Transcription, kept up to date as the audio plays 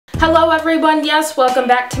Hello everyone, yes, welcome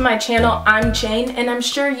back to my channel. I'm Jane, and I'm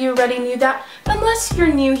sure you already knew that, unless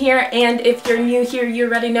you're new here, and if you're new here, you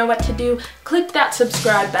already know what to do. Click that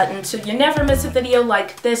subscribe button so you never miss a video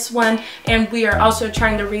like this one, and we are also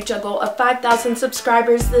trying to reach a goal of 5,000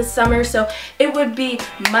 subscribers this summer, so it would be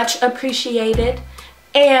much appreciated.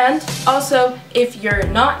 And also, if you're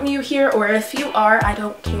not new here, or if you are, I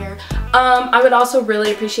don't care, I would also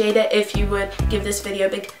really appreciate it if you would give this video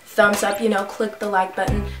a big thumbs up, click the like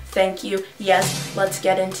button. Thank you. Yes, let's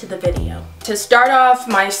get into the video. To start off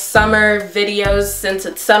my summer videos, since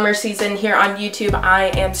it's summer season here on YouTube, I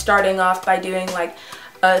am starting off by doing like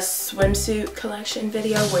a swimsuit collection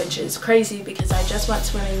video, which is crazy because I just went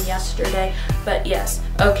swimming yesterday. But yes,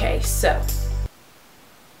 okay, so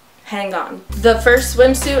hang on. The first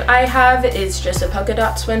swimsuit I have is just a polka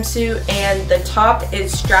dot swimsuit, and the top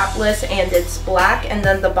is strapless and it's black, and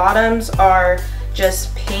then the bottoms are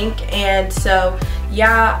just pink. And so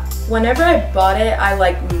yeah, whenever I bought it,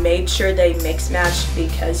 I made sure they mix matched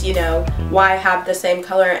because why have the same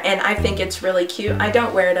color, and I think it's really cute. I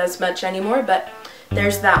don't wear it as much anymore, but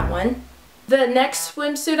there's that one. The next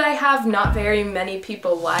swimsuit I have, not very many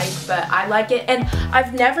people like, but I like it, and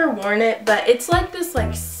I've never worn it, but it's like this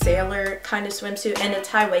sailor kind of swimsuit, and it's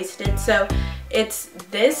high-waisted. So it's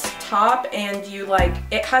this top, and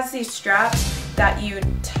it has these straps that you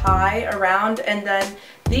tie around, and then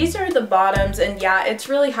these are the bottoms, and yeah, it's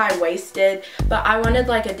really high-waisted, but I wanted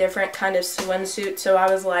a different kind of swimsuit, so I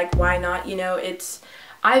was like, why not?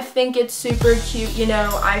 I think it's super cute,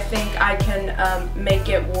 I think I can make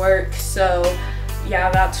it work, so yeah,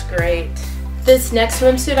 that's great. This next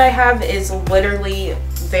swimsuit I have is literally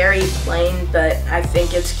very plain, but I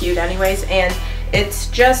think it's cute anyways, and it's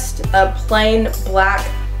just a plain black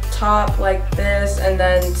top like this, and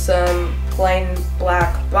then some plain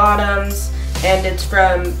black bottoms, and it's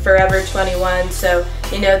from Forever 21, so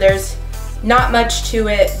there's not much to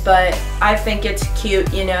it, but I think it's cute,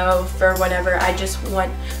 for whenever I just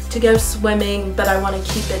want to go swimming, but I want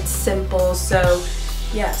to keep it simple, so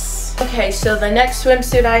yes. Okay, so the next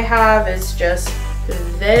swimsuit I have is just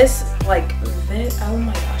this, oh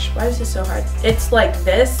my gosh, why is this so hard? It's like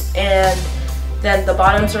this, and then the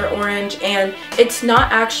bottoms are orange, and it's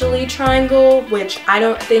not actually triangle, which I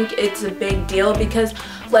don't think it's a big deal because,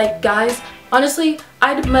 guys, honestly,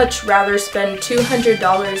 I'd much rather spend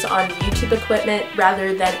 $200 on YouTube equipment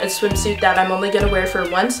rather than a swimsuit that I'm only going to wear for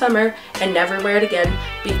one summer and never wear it again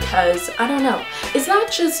because, I don't know, is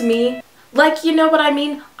that just me? You know what I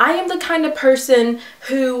mean? I am the kind of person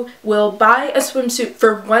who will buy a swimsuit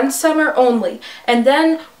for one summer only, and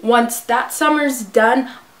then once that summer's done,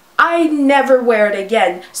 I never wear it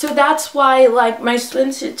again. So that's why my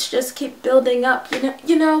swimsuits just keep building up,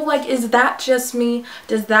 is that just me?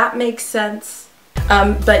 Does that make sense?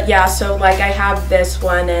 But yeah, so I have this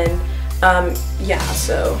one, and yeah,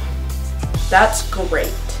 so that's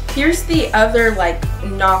great. Here's the other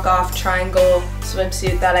knockoff triangle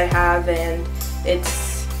swimsuit that I have, and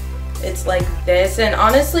it's like this, and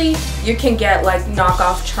honestly you can get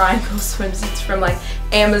knockoff triangle swimsuits from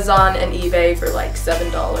Amazon and eBay for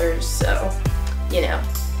 $7, so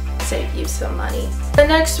save you some money. The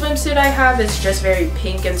next swimsuit I have is just very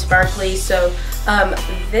pink and sparkly, so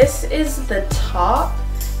this is the top,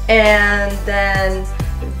 and then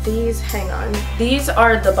these, hang on, these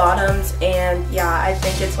are the bottoms, and yeah, I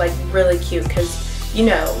think it's really cute because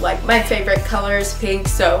my favorite color is pink,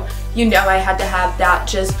 so I had to have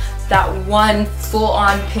that one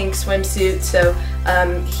full-on pink swimsuit, so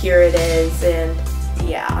here it is, and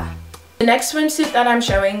yeah. The next swimsuit that I'm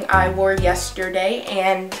showing I wore yesterday,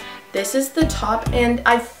 and this is the top, and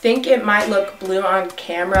I think it might look blue on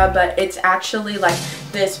camera, but it's actually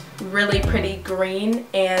this really pretty green,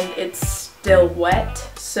 and it's still wet,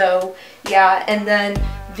 so yeah. And then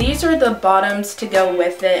these are the bottoms to go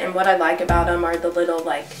with it, and what I like about them are the little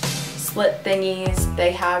slit thingies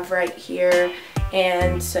they have right here.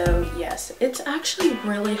 And so yes, it's actually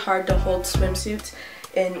really hard to hold swimsuits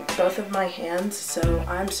in both of my hands, so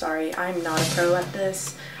I'm sorry, I'm not a pro at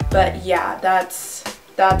this, but yeah, that's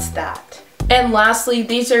that. And lastly,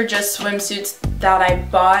 these are just swimsuits that I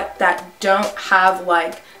bought that don't have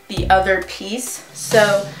the other piece.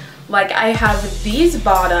 So I have these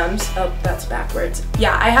bottoms, oh, that's backwards.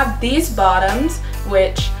 Yeah, I have these bottoms,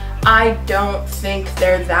 which I don't think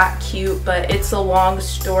they're that cute, but it's a long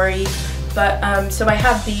story. But so I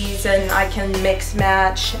have these, and I can mix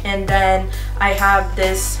match, and then I have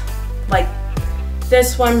this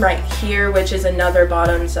this one right here, which is another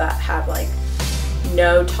bottoms that have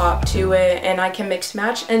no top to it, and I can mix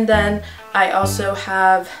match. And then I also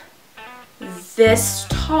have this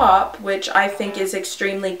top, which I think is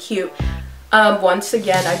extremely cute. Once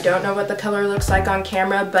again, I don't know what the color looks like on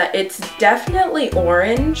camera, but it's definitely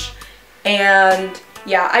orange. And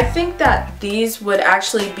yeah, I think that these would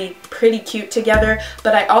actually be pretty cute together,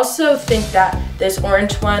 but I also think that this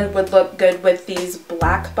orange one would look good with these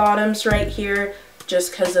black bottoms right here,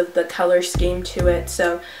 just because of the color scheme to it.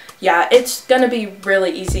 So yeah, it's gonna be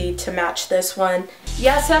really easy to match this one.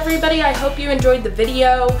 Yes, everybody, I hope you enjoyed the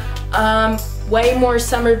video. Way more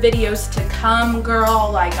summer videos to come, girl,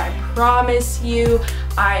 like I promise you.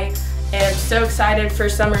 I am so excited for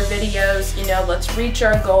summer videos. You know, let's reach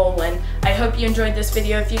our goal, and I hope you enjoyed this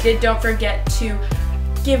video. If you did, don't forget to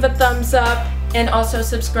give a thumbs up and also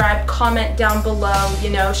subscribe, comment down below,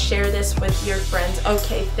 you know, share this with your friends.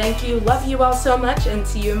 Okay, thank you, love you all so much, and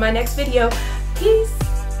see you in my next video. Peace.